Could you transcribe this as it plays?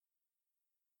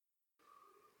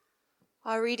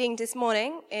Our reading this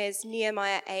morning is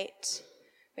Nehemiah 8,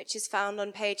 which is found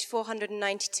on page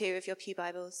 492 of your Pew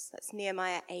Bibles. That's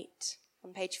Nehemiah 8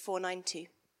 on page 492.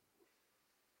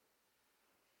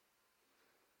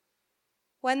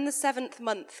 When the 7th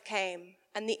month came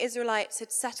and the Israelites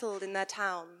had settled in their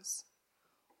towns,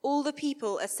 all the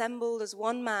people assembled as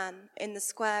one man in the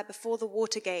square before the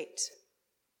water gate.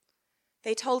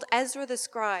 They told Ezra the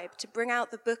scribe to bring out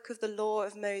the book of the law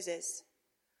of Moses,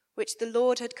 which the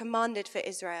Lord had commanded for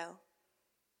Israel.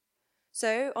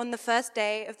 So, on the first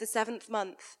day of the 7th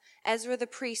month, Ezra the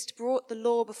priest brought the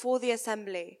law before the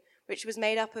assembly, which was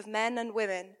made up of men and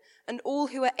women, and all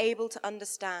who were able to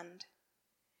understand.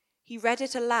 He read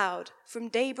it aloud from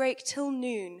daybreak till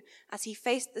noon as he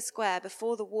faced the square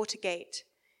before the water gate,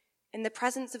 in the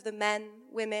presence of the men,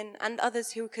 women, and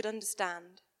others who could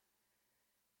understand.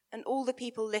 And all the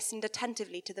people listened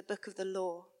attentively to the book of the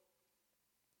law.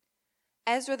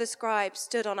 Ezra the scribe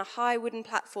stood on a high wooden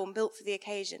platform built for the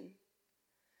occasion.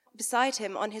 Beside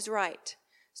him, on his right,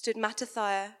 stood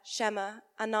Mattithiah, Shema,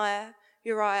 Ananiah,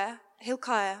 Uriah,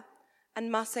 Hilkiah,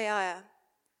 and Maaseiah.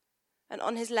 And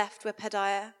on his left were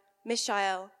Pedaiah,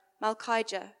 Mishael,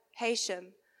 Malchijah, Hashum,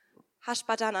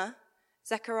 Hashbaddanah,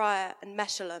 Zechariah, and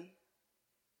Meshullam.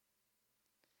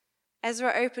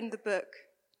 Ezra opened the book.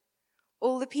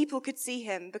 All the people could see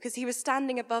him because he was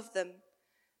standing above them.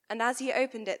 And as he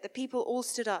opened it, the people all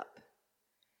stood up.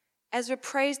 Ezra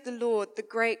praised the Lord, the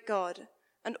great God,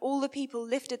 and all the people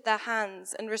lifted their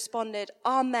hands and responded,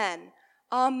 Amen,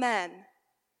 Amen.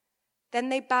 Then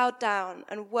they bowed down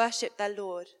and worshipped their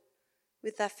Lord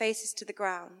with their faces to the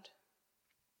ground.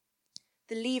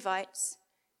 The Levites,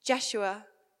 Jeshua,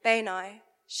 Bani,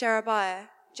 Sherebiah,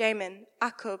 Jamin,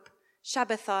 Akkub,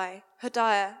 Shabbathai,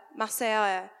 Hodiah,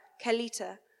 Maaseiah,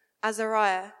 Kelita,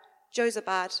 Azariah,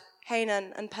 Jozabad,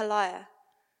 Hanan, and Pelaiah,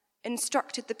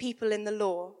 instructed the people in the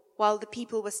law while the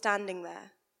people were standing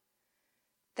there.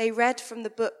 They read from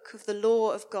the book of the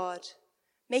law of God,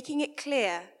 making it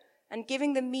clear and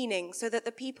giving the meaning so that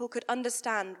the people could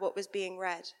understand what was being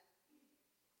read.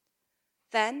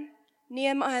 Then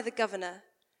Nehemiah the governor,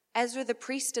 Ezra the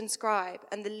priest and scribe,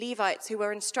 and the Levites who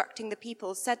were instructing the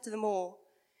people said to them all,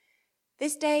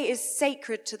 This day is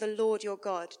sacred to the Lord your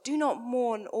God. Do not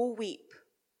mourn or weep.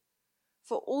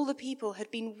 For all the people had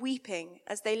been weeping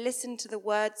as they listened to the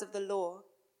words of the law.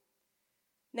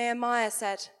 Nehemiah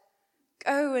said,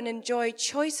 Go and enjoy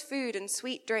choice food and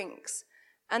sweet drinks,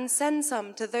 and send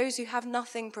some to those who have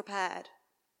nothing prepared.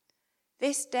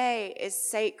 This day is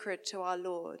sacred to our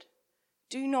Lord.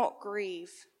 Do not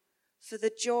grieve, for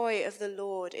the joy of the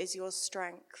Lord is your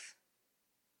strength.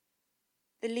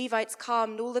 The Levites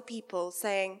calmed all the people,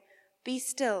 saying, Be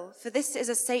still, for this is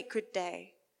a sacred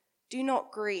day. Do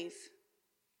not grieve.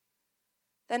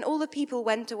 Then all the people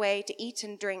went away to eat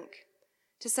and drink,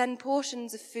 to send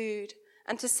portions of food,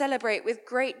 and to celebrate with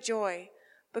great joy,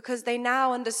 because they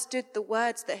now understood the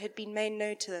words that had been made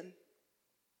known to them.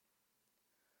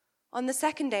 On the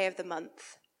 2nd day of the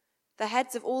month, the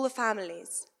heads of all the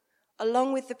families,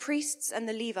 along with the priests and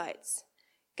the Levites,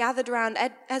 gathered round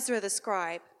Ezra the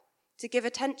scribe to give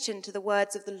attention to the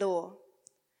words of the law.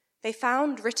 They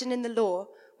found written in the law,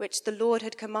 which the Lord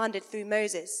had commanded through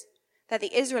Moses, that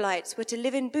the Israelites were to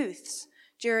live in booths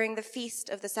during the feast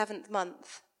of the 7th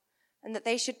month, and that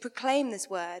they should proclaim this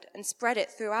word and spread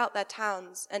it throughout their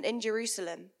towns and in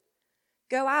Jerusalem.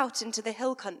 Go out into the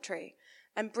hill country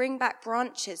and bring back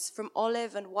branches from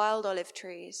olive and wild olive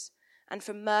trees, and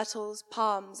from myrtles,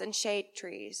 palms, and shade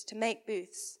trees to make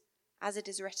booths, as it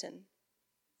is written.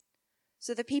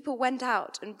 So the people went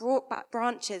out and brought back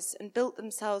branches and built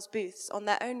themselves booths on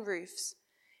their own roofs,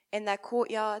 in their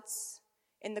courtyards,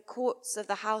 in the courts of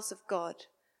the house of God,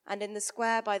 and in the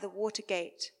square by the water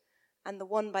gate, and the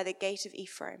one by the gate of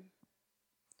Ephraim.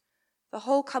 The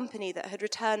whole company that had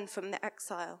returned from the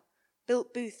exile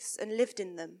built booths and lived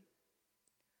in them.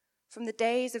 From the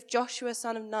days of Joshua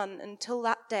son of Nun until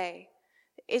that day,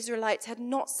 the Israelites had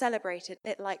not celebrated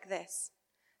it like this,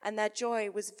 and their joy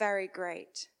was very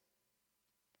great.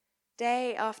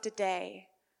 Day after day,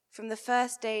 from the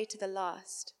first day to the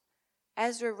last,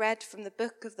 Ezra read from the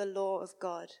book of the law of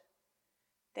God.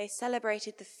 They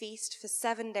celebrated the feast for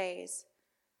 7 days,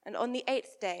 and on the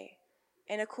 8th day,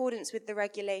 in accordance with the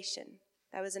regulation,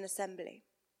 there was an assembly.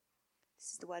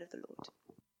 This is the word of the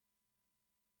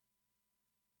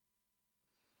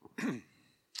Lord.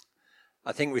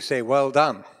 I think we say, well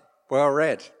done, well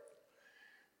read.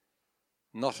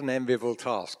 Not an enviable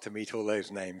task to meet all those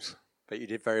names, but you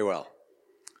did very well.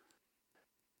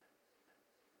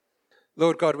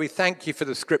 Lord God, we thank you for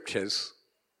the scriptures,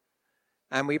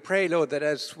 and we pray, Lord, that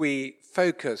as we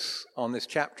focus on this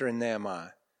chapter in Nehemiah,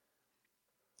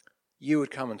 you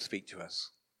would come and speak to us.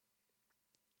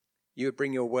 You would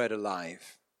bring your word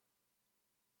alive.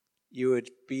 You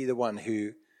would be the one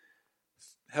who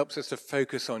helps us to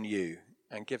focus on you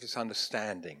and gives us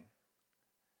understanding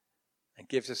and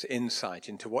gives us insight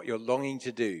into what you're longing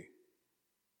to do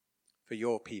for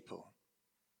your people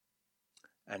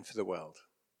and for the world.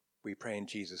 We pray in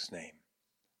Jesus' name.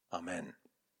 Amen.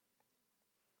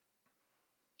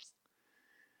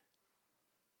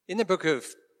 In the book of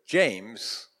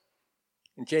James,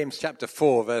 in James chapter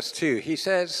 4, verse 2, he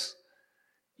says,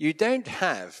 "You don't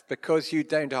have because you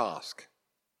don't ask."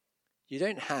 You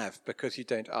don't have because you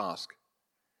don't ask.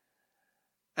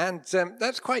 And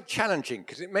that's quite challenging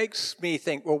because it makes me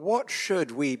think, well, what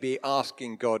should we be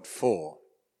asking God for?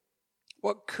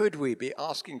 What could we be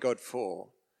asking God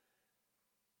for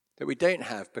that we don't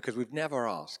have because we've never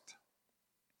asked?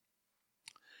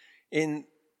 In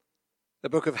the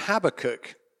book of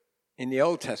Habakkuk, in the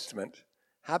Old Testament,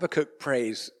 Habakkuk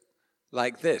prays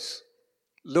like this: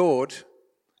 "Lord,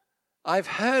 I've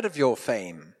heard of your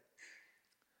fame.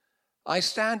 I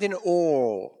stand in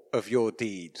awe of your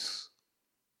deeds.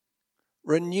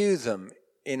 Renew them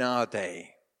in our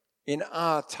day. In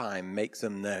our time, make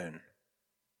them known.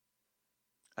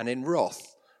 And in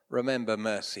wrath, remember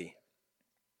mercy."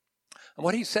 And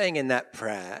what he's saying in that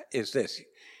prayer is this.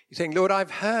 He's saying, Lord,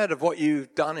 I've heard of what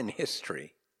you've done in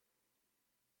history.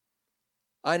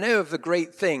 I know of the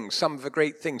great things, some of the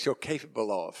great things you're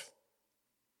capable of.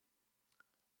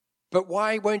 But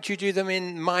why won't you do them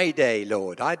in my day,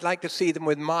 Lord? I'd like to see them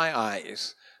with my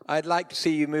eyes. I'd like to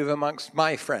see you move amongst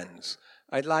my friends.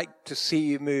 I'd like to see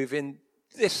you move in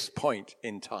this point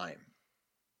in time.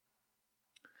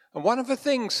 And one of the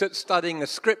things that studying the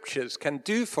scriptures can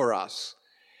do for us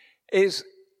is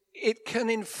it can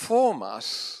inform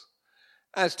us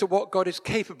as to what God is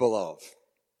capable of.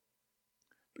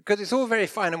 Because it's all very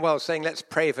fine and well saying, let's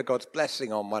pray for God's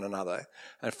blessing on one another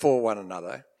and for one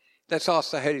another. Let's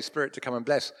ask the Holy Spirit to come and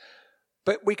bless.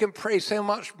 But we can pray so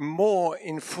much more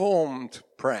informed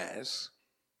prayers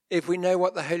if we know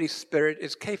what the Holy Spirit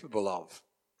is capable of.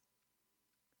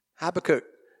 Habakkuk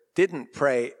didn't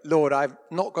pray, Lord, I've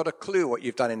not got a clue what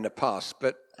you've done in the past,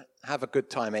 but have a good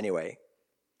time anyway.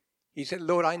 He said,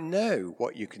 Lord, I know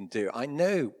what you can do. I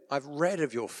know, I've read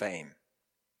of your fame.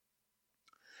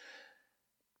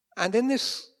 And in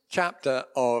this chapter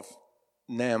of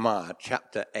Nehemiah,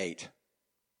 chapter 8,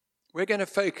 we're going to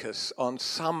focus on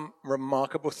some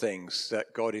remarkable things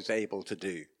that God is able to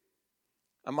do.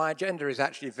 And my agenda is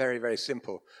actually very, very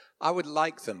simple. I would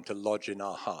like them to lodge in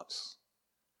our hearts.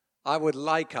 I would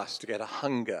like us to get a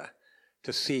hunger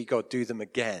to see God do them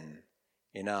again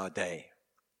in our day.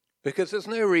 Because there's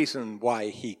no reason why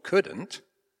he couldn't.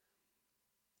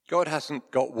 God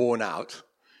hasn't got worn out.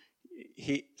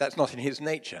 That's not in his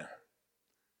nature.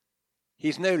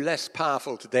 He's no less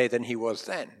powerful today than he was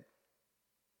then.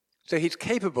 So he's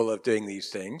capable of doing these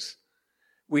things.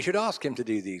 We should ask him to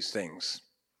do these things.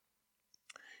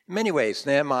 In many ways,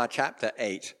 Nehemiah chapter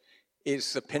 8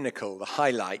 is the pinnacle, the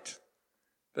highlight,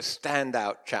 the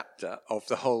standout chapter of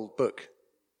the whole book,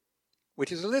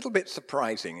 which is a little bit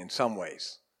surprising in some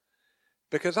ways.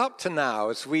 Because up to now,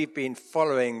 as we've been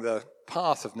following the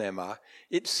path of Nehemiah,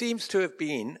 it seems to have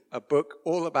been a book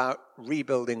all about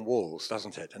rebuilding walls,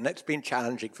 doesn't it? And that's been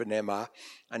challenging for Nehemiah,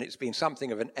 and it's been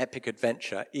something of an epic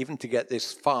adventure, even to get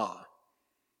this far.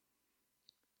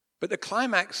 But the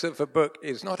climax of the book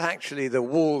is not actually the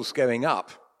walls going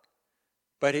up,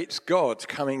 but it's God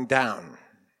coming down.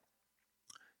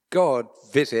 God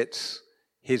visits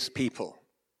his people.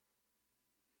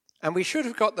 And we should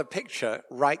have got the picture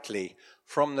rightly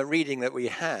from the reading that we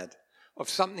had of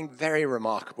something very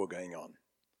remarkable going on.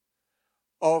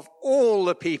 Of all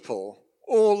the people,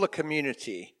 all the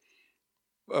community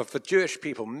of the Jewish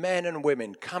people, men and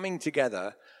women, coming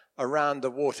together around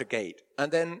the water gate,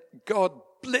 and then God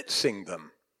blitzing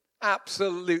them,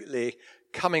 absolutely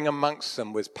coming amongst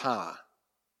them with power.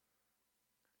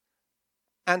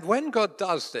 And when God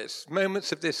does this,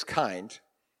 moments of this kind,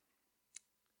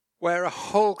 where a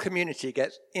whole community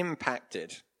gets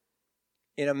impacted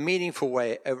in a meaningful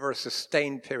way over a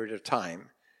sustained period of time,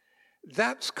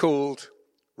 that's called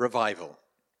revival.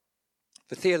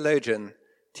 The theologian,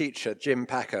 teacher, Jim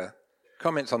Packer,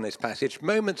 comments on this passage,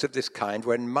 moments of this kind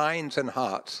when minds and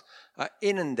hearts are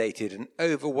inundated and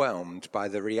overwhelmed by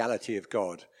the reality of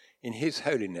God in his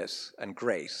holiness and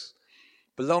grace,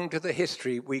 belong to the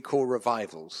history we call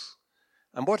revivals.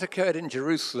 And what occurred in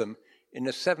Jerusalem in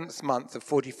the 7th month of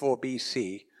 44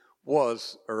 BC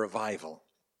was a revival.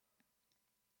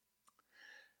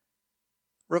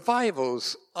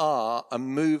 Revivals are a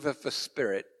move of the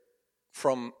Spirit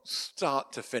from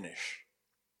start to finish.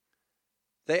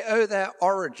 They owe their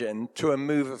origin to a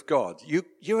move of God.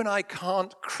 You and I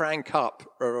can't crank up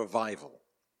a revival.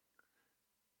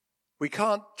 We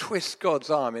can't twist God's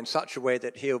arm in such a way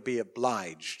that he'll be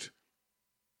obliged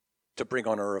to bring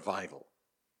on a revival.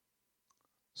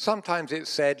 Sometimes it's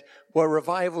said, well,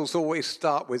 revivals always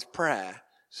start with prayer,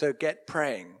 so get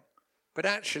praying. But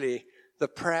actually, the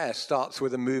prayer starts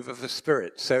with a move of the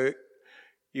Spirit. So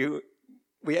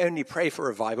we only pray for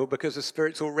revival because the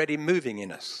Spirit's already moving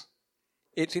in us.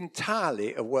 It's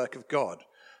entirely a work of God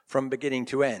from beginning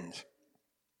to end.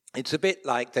 It's a bit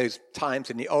like those times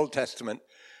in the Old Testament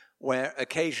where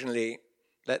occasionally,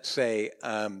 let's say,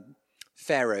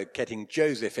 Pharaoh getting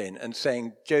Joseph in and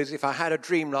saying, Joseph, I had a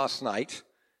dream last night.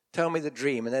 Tell me the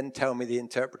dream and then tell me the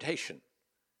interpretation.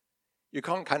 You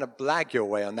can't kind of blag your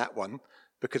way on that one,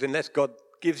 because unless God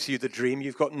gives you the dream,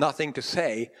 you've got nothing to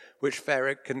say which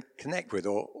Pharaoh can connect with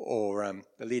or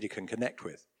the leader can connect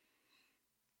with.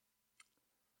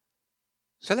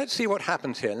 So let's see what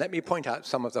happens here. And let me point out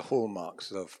some of the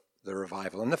hallmarks of the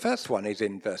revival. And the first one is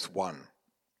in verse 1.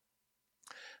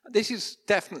 This is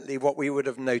definitely what we would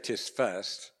have noticed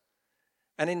first.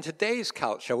 And in today's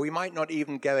culture, we might not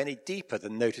even go any deeper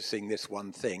than noticing this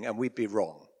one thing, and we'd be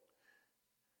wrong.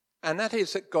 And that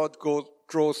is that God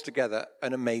draws together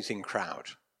an amazing crowd.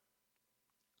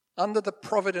 Under the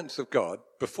providence of God,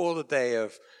 before the day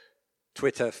of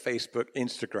Twitter, Facebook,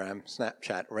 Instagram,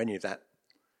 Snapchat, or any of that,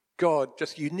 God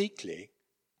just uniquely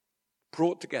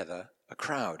brought together a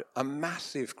crowd, a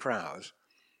massive crowd,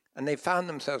 and they found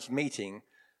themselves meeting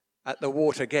at the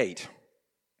water gate.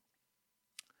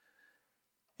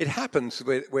 It happens,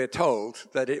 we're told,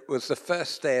 that it was the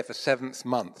first day of the 7th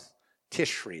month,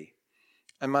 Tishri.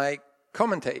 And my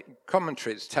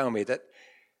commentaries tell me that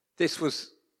this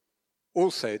was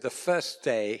also the first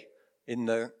day in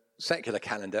the secular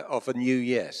calendar of a new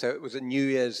year. So it was a New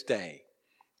Year's Day.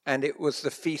 And it was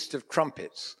the Feast of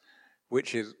Trumpets,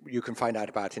 which you can find out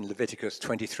about in Leviticus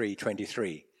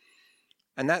 23:23.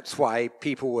 And that's why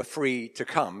people were free to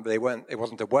come. It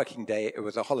wasn't a working day, it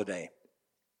was a holiday.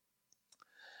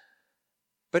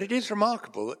 But it is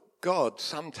remarkable that God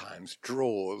sometimes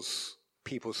draws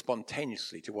people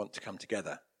spontaneously to want to come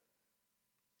together.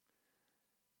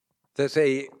 There's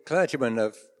a clergyman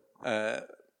of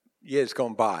years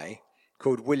gone by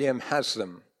called William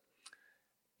Haslam.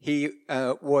 He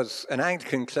was an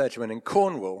Anglican clergyman in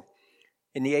Cornwall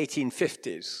in the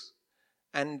 1850s.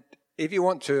 And if you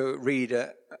want to read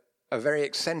a very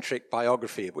eccentric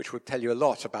biography, which will tell you a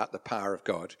lot about the power of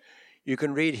God, you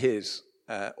can read his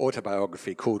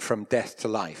autobiography called From Death to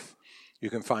Life.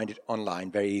 You can find it online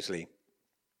very easily.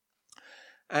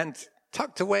 And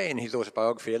tucked away in his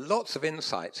autobiography are lots of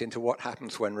insights into what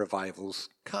happens when revivals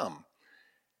come.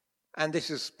 And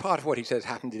this is part of what he says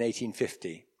happened in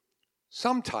 1850.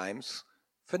 Sometimes,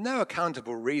 for no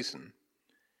accountable reason,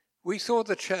 we saw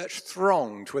the church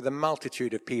thronged with a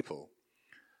multitude of people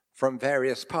from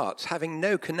various parts, having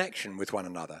no connection with one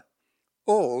another,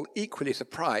 all equally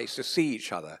surprised to see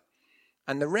each other,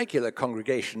 and the regular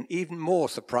congregation even more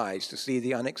surprised to see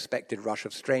the unexpected rush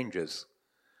of strangers.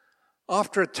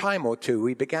 After a time or two,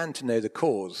 we began to know the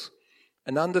cause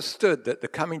and understood that the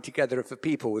coming together of the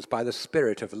people was by the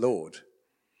Spirit of the Lord.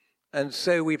 And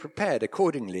so we prepared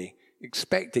accordingly,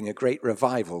 expecting a great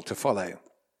revival to follow.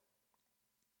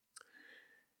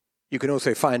 You can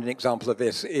also find an example of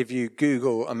this if you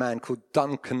Google a man called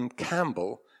Duncan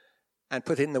Campbell and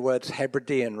put in the words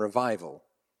Hebridean revival.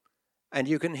 And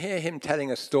you can hear him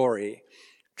telling a story,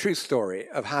 true story,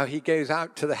 of how he goes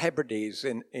out to the Hebrides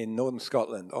in northern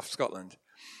Scotland, off Scotland.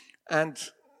 And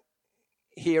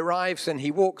he arrives and he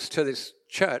walks to this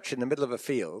church in the middle of a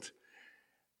field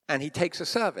and he takes a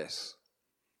service.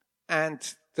 And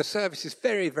the service is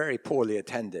very, very poorly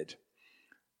attended.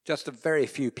 Just a very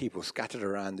few people scattered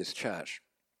around this church.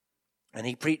 And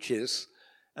he preaches,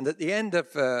 and at the end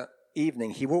of the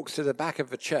evening, he walks to the back of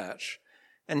the church,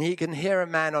 and he can hear a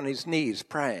man on his knees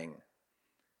praying.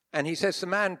 And he says the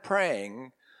man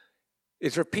praying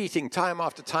is repeating time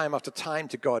after time after time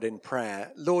to God in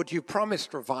prayer, Lord, you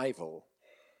promised revival.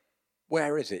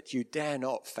 Where is it? You dare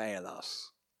not fail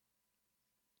us.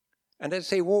 And as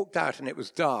they walked out, and it was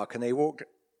dark, and they walked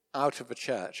out of the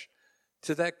church,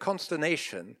 to their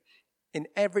consternation, in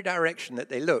every direction that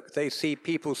they look, they see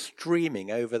people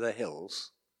streaming over the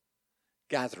hills,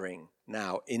 gathering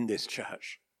now in this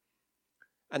church.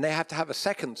 And they have to have a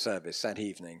second service that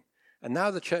evening. And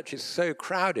now the church is so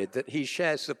crowded that he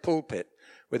shares the pulpit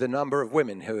with a number of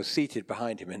women who are seated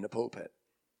behind him in the pulpit.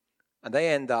 And they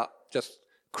end up just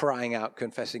crying out,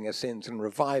 confessing their sins, and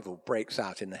revival breaks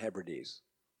out in the Hebrides.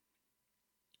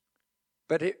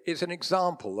 But it is an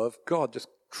example of God just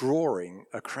drawing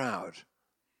a crowd.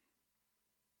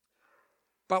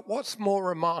 But what's more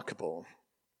remarkable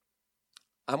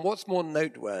and what's more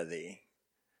noteworthy,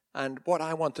 and what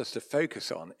I want us to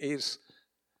focus on, is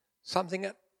something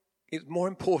that is more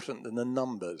important than the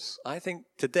numbers. I think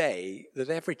today there's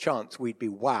every chance we'd be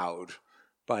wowed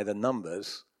by the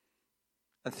numbers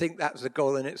and think that's a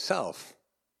goal in itself.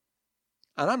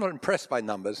 And I'm not impressed by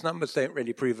numbers. Numbers don't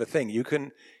really prove a thing. You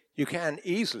can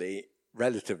easily,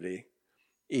 relatively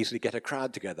easily, get a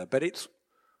crowd together, but it's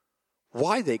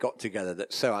why they got together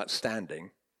that's so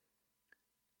outstanding.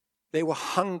 They were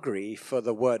hungry for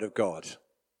the word of God.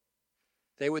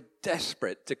 They were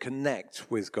desperate to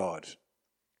connect with God.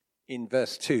 In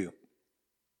verse 2,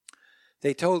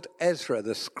 they told Ezra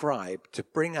the scribe to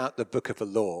bring out the book of the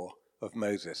law of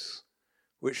Moses,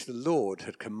 which the Lord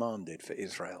had commanded for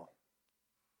Israel.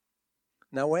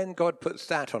 Now, when God puts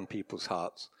that on people's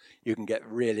hearts, you can get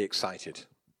really excited.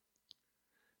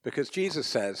 Because Jesus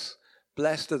says,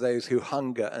 "Blessed are those who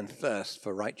hunger and thirst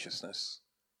for righteousness."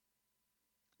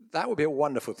 That would be a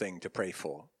wonderful thing to pray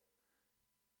for.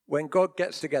 When God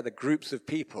gets together groups of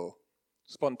people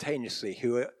spontaneously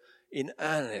who are in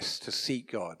earnest to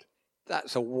seek God,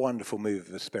 that's a wonderful move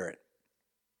of the Spirit.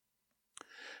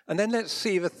 And then let's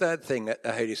see the third thing that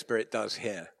the Holy Spirit does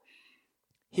here.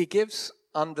 He gives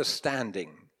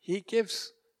understanding. He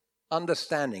gives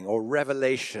understanding or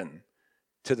revelation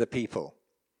to the people.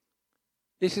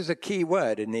 This is a key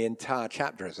word in the entire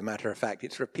chapter, as a matter of fact.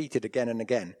 It's repeated again and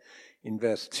again in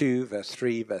verse 2, verse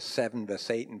 3, verse 7, verse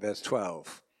 8, and verse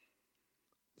 12.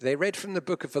 They read from the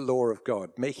book of the law of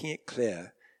God, making it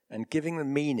clear and giving the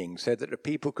meaning so that the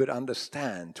people could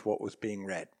understand what was being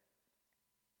read.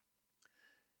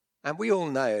 And we all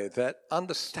know that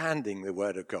understanding the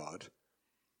word of God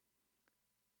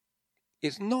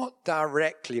is not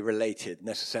directly related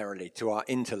necessarily to our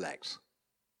intellect.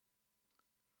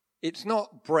 It's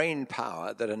not brain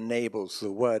power that enables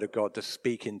the word of God to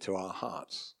speak into our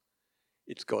hearts.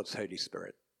 It's God's Holy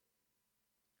Spirit.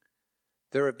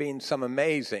 There have been some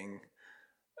amazing,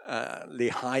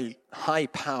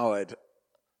 high-powered,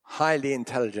 highly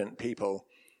intelligent people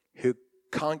who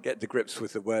can't get to grips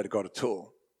with the word of God at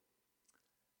all.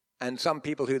 And some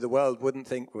people who the world wouldn't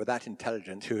think were that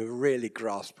intelligent who have really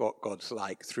grasped what God's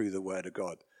like through the word of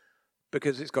God.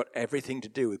 Because it's got everything to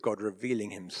do with God revealing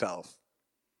himself.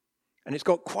 And it's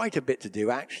got quite a bit to do,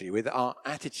 actually, with our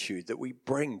attitude that we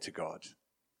bring to God.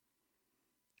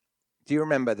 Do you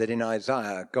remember that in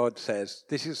Isaiah, God says,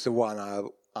 "This is the one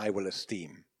I will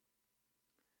esteem.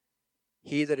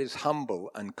 He that is humble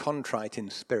and contrite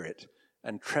in spirit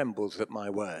and trembles at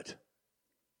my word."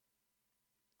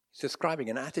 He's describing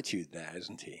an attitude there,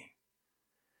 isn't he?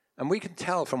 And we can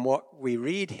tell from what we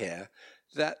read here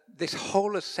that this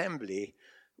whole assembly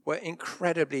were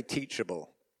incredibly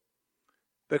teachable.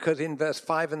 Because in verse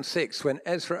 5 and 6, when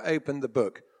Ezra opened the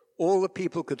book, all the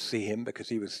people could see him because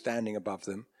he was standing above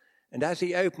them. And as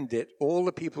he opened it, all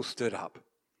the people stood up.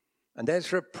 And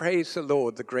Ezra praised the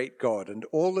Lord, the great God, and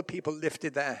all the people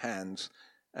lifted their hands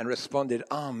and responded,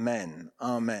 "Amen,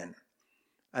 Amen."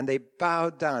 And they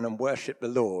bowed down and worshipped the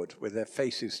Lord with their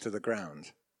faces to the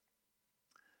ground.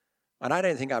 And I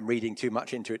don't think I'm reading too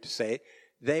much into it to say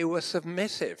they were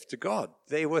submissive to God.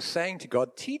 They were saying to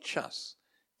God, "Teach us,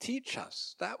 teach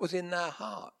us." That was in their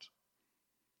heart,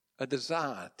 a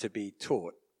desire to be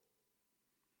taught.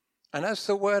 And as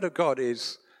the word of God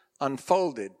is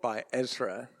unfolded by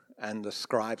Ezra and the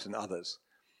scribes and others,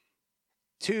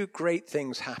 two great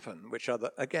things happen, which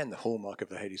are, again, the hallmark of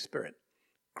the Holy Spirit.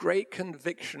 Great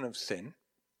conviction of sin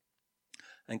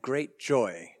and great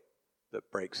joy that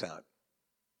breaks out.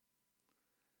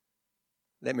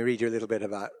 Let me read you a little bit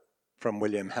from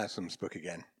William Haslam's book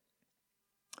again.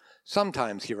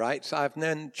 "Sometimes," he writes, "I've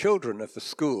known children of the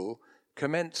school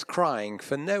commence crying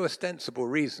for no ostensible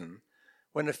reason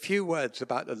when a few words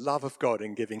about the love of God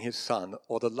in giving his Son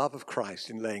or the love of Christ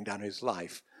in laying down his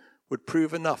life would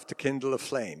prove enough to kindle a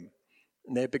flame,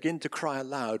 and they begin to cry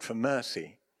aloud for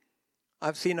mercy.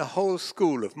 I've seen a whole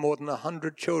school of more than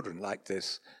 100 children like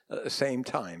this at the same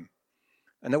time.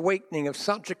 An awakening of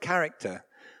such a character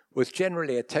was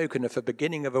generally a token of the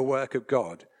beginning of a work of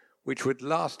God, which would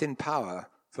last in power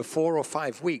for 4 or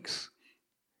 5 weeks,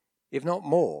 if not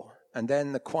more, and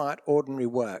then the quiet, ordinary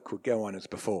work would go on as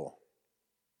before."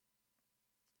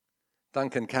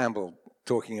 Duncan Campbell,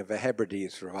 talking of the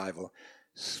Hebrides revival,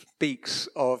 speaks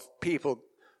of people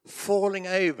falling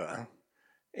over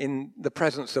in the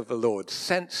presence of the Lord,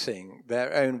 sensing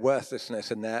their own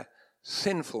worthlessness and their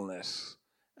sinfulness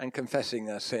and confessing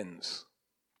their sins.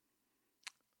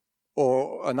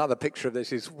 Or another picture of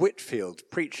this is Whitfield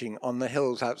preaching on the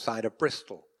hills outside of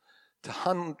Bristol to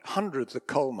hundreds of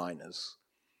coal miners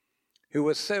who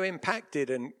were so impacted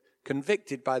and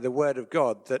convicted by the word of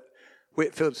God that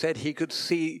Whitefield said he could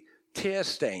see tear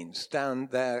stains down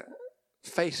their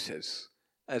faces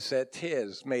as their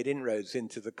tears made inroads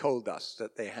into the coal dust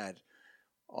that they had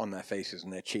on their faces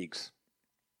and their cheeks.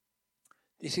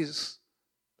 This is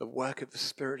the work of the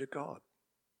Spirit of God.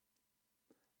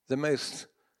 The most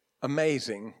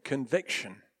amazing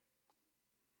conviction.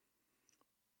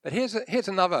 But here's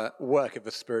another work of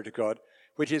the Spirit of God,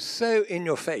 which is so in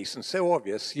your face and so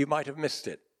obvious you might have missed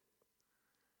it.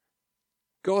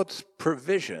 God's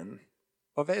provision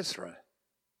of Ezra.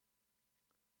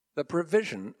 The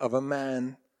provision of a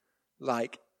man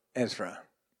like Ezra.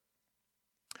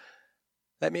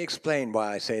 Let me explain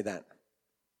why I say that.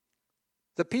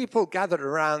 The people gathered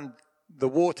around the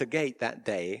water gate that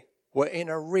day were in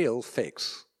a real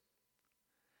fix.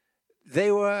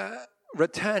 They were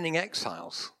returning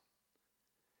exiles.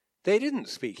 They didn't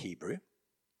speak Hebrew.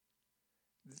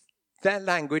 Their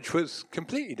language was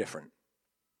completely different.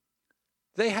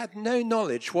 They had no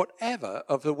knowledge whatever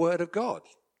of the Word of God.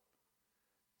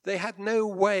 They had no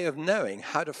way of knowing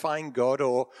how to find God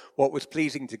or what was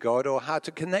pleasing to God or how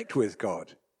to connect with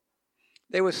God.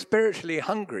 They were spiritually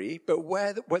hungry, but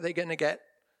where were they going to get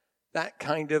that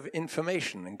kind of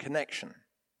information and connection?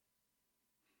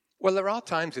 Well, there are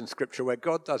times in Scripture where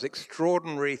God does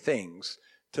extraordinary things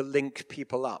to link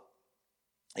people up.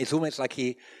 It's almost like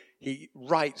he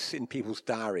writes in people's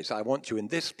diaries, I want you in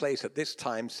this place at this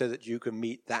time so that you can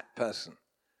meet that person.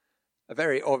 A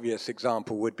very obvious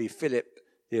example would be Philip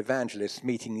the evangelist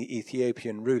meeting the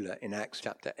Ethiopian ruler in Acts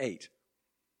chapter 8.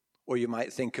 Or you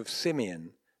might think of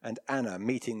Simeon and Anna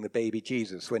meeting the baby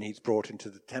Jesus when he's brought into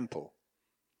the temple.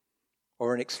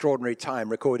 Or an extraordinary time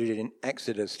recorded in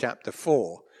Exodus chapter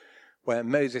 4, where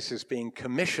Moses is being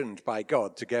commissioned by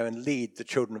God to go and lead the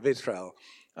children of Israel.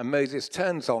 And Moses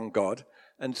turns on God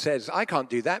and says, I can't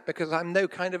do that because I'm no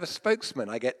kind of a spokesman.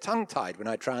 I get tongue-tied when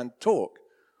I try and talk.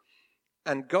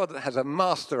 And God has a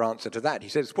master answer to that. He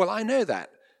says, well, I know that.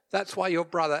 That's why your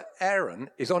brother Aaron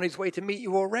is on his way to meet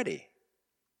you already.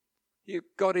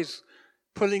 God is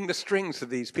pulling the strings of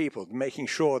these people, making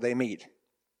sure they meet.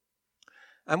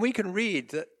 And we can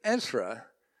read that Ezra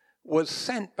was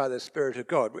sent by the Spirit of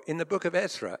God. In the book of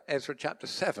Ezra, Ezra chapter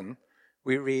 7,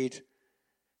 we read,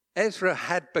 Ezra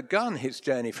had begun his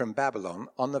journey from Babylon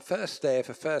on the first day of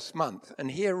the first month,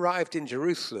 and he arrived in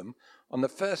Jerusalem on the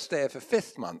first day of the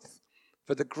fifth month,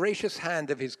 for the gracious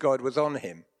hand of his God was on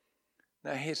him.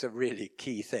 Now here's a really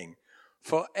key thing.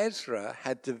 For Ezra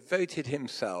had devoted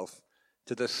himself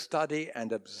to the study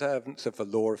and observance of the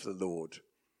law of the Lord,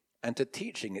 and to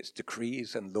teaching its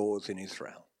decrees and laws in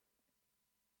Israel.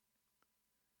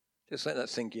 Just let that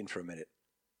sink in for a minute.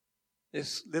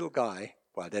 This little guy,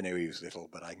 well, I don't know he was little,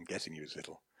 but I'm guessing he was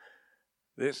little.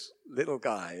 This little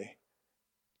guy,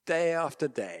 day after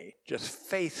day, just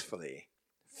faithfully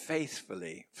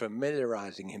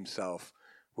familiarizing himself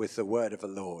with the word of the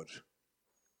Lord,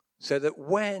 so that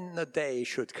when the day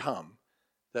should come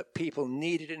that people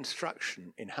needed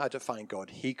instruction in how to find God,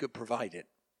 he could provide it.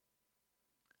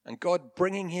 And God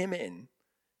bringing him in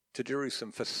to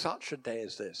Jerusalem for such a day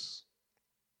as this.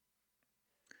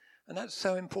 And that's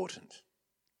so important.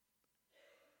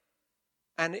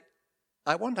 And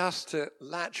I want us to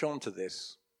latch onto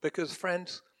this because,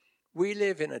 friends, we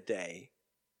live in a day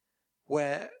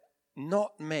where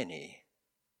not many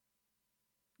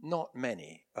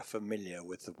are familiar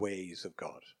with the ways of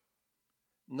God.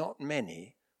 Not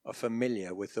many are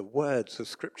familiar with the words of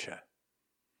Scripture.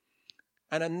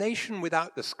 And a nation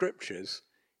without the Scriptures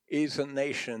is a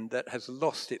nation that has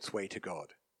lost its way to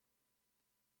God.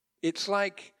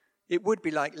 It would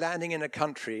be like landing in a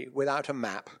country without a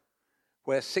map,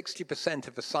 where 60%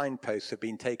 of the signposts have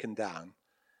been taken down,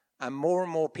 and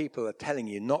more people are telling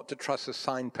you not to trust the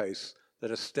signposts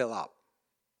that are still up.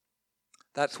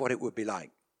 That's what it would be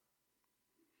like.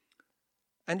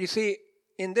 And you see,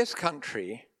 in this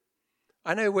country,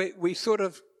 I know we sort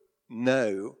of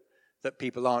know that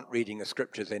people aren't reading the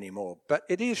Scriptures anymore, but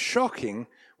it is shocking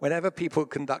whenever people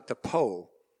conduct a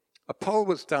poll. A poll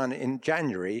was done in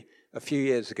January a few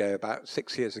years ago, about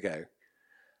 6 years ago,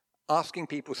 asking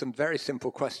people some very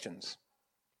simple questions.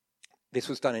 This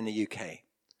was done in the UK.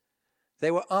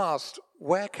 They were asked,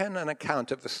 where can an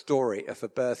account of the story of the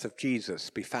birth of Jesus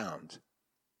be found?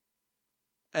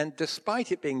 And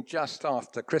despite it being just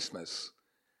after Christmas,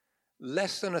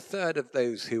 less than a third of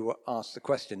those who were asked the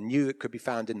question knew it could be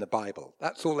found in the Bible.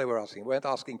 That's all they were asking. They weren't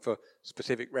asking for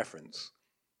specific reference.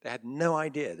 They had no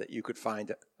idea that you could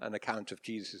find an account of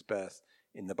Jesus' birth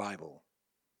in the Bible.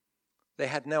 They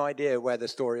had no idea where the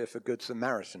story of the Good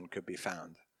Samaritan could be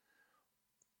found.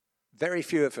 Very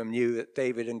few of them knew that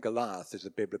David and Goliath is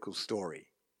a biblical story.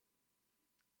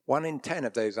 1 in 10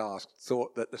 of those asked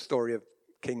thought that the story of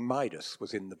King Midas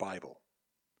was in the Bible.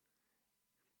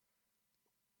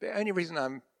 The only reason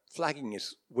I'm flagging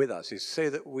this with us is so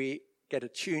that we get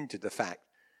attuned to the fact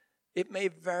it may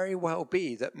very well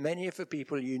be that many of the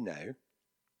people you know,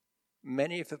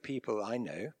 many of the people I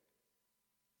know,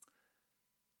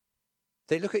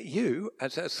 they look at you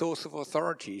as a source of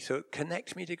authority to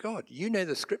connect me to God. You know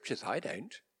the scriptures, I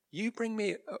don't. You bring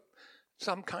me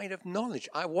some kind of knowledge.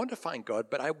 I want to find God,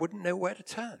 but I wouldn't know where to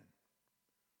turn.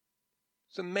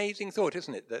 It's an amazing thought,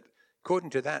 isn't it, that according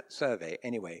to that survey,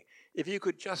 anyway, if you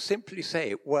could just simply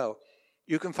say, well,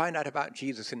 you can find out about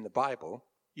Jesus in the Bible,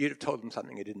 you'd have told them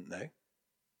something they didn't know.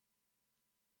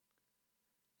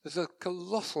 There's a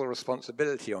colossal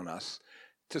responsibility on us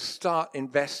to start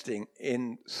investing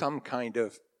in some kind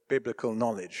of biblical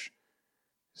knowledge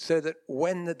so that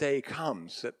when the day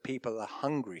comes that people are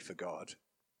hungry for God,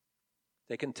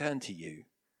 they can turn to you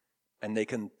and they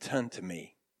can turn to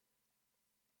me.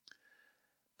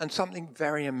 And something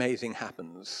very amazing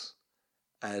happens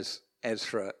as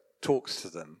Ezra talks to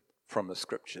them from the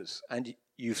scriptures. And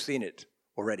you've seen it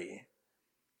already.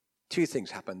 Two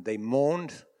things happened. They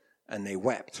mourned and they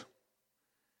wept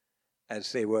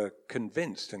as they were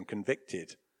convinced and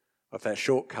convicted of their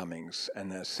shortcomings and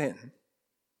their sin.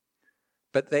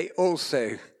 But they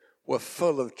also were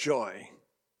full of joy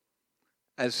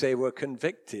as they were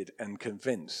convicted and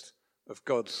convinced of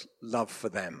God's love for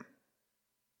them.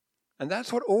 And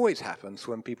that's what always happens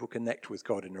when people connect with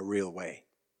God in a real way.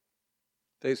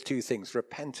 Those two things,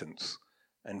 repentance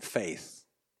and faith.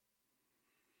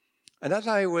 And as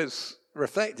I was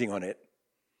reflecting on it,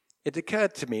 it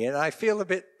occurred to me, and I feel a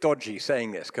bit dodgy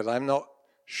saying this because I'm not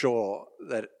sure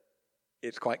that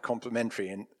it's quite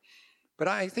complimentary, but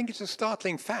I think it's a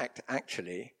startling fact,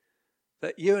 actually,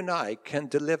 that you and I can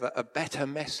deliver a better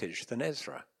message than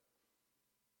Ezra.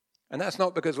 And that's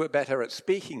not because we're better at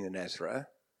speaking than Ezra.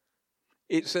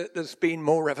 It's that there's been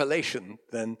more revelation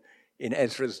than in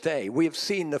Ezra's day. We have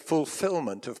seen the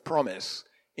fulfillment of promise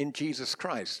in Jesus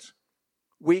Christ.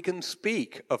 We can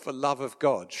speak of the love of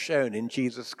God shown in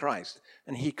Jesus Christ,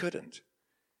 and he couldn't.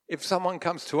 If someone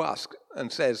comes to us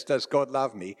and says, "Does God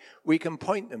love me?" we can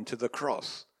point them to the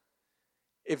cross.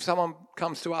 If someone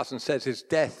comes to us and says, "Is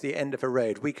death the end of a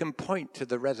road?" we can point to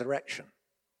the resurrection.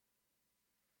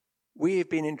 We have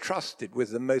been entrusted with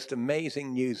the most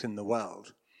amazing news in the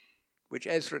world, which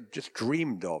Ezra just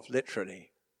dreamed of,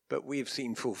 literally, but we've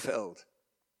seen fulfilled.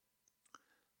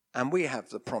 And we have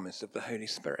the promise of the Holy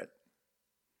Spirit.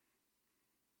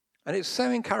 And it's so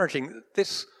encouraging that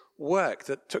this work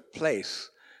that took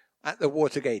place at the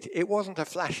Watergate, it wasn't a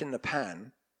flash in the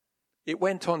pan. It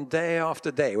went on day after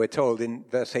day, we're told in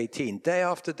verse 18. Day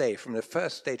after day, from the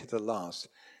first day to the last,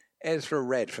 Ezra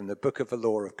read from the book of the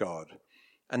law of God.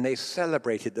 And they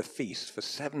celebrated the feast for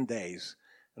 7 days.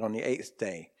 And on the 8th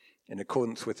day, in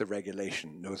accordance with the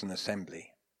regulation, there was an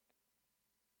assembly.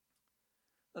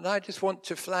 And I just want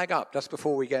to flag up, just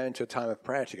before we go into a time of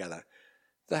prayer together,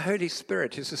 the Holy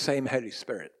Spirit is the same Holy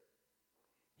Spirit.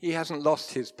 He hasn't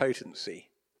lost his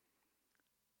potency.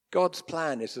 God's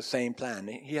plan is the same plan.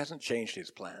 He hasn't changed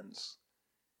his plans.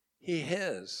 He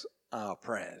hears our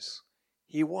prayers.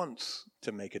 He wants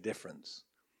to make a difference.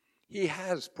 He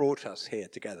has brought us here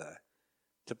together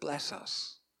to bless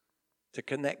us, to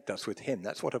connect us with him.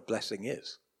 That's what a blessing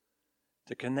is,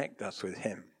 to connect us with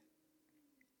him.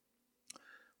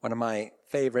 One of my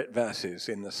favorite verses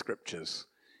in the scriptures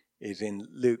is in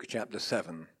Luke chapter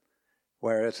 7,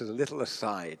 where as a little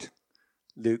aside,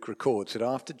 Luke records that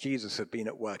after Jesus had been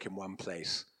at work in one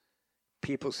place,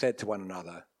 people said to one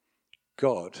another,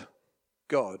 God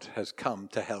has come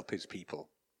to help his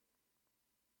people.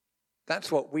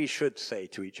 That's what we should say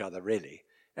to each other, really,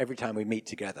 every time we meet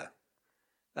together.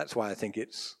 That's why I think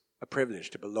it's a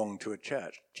privilege to belong to a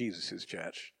church, Jesus'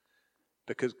 church,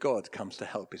 because God comes to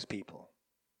help his people.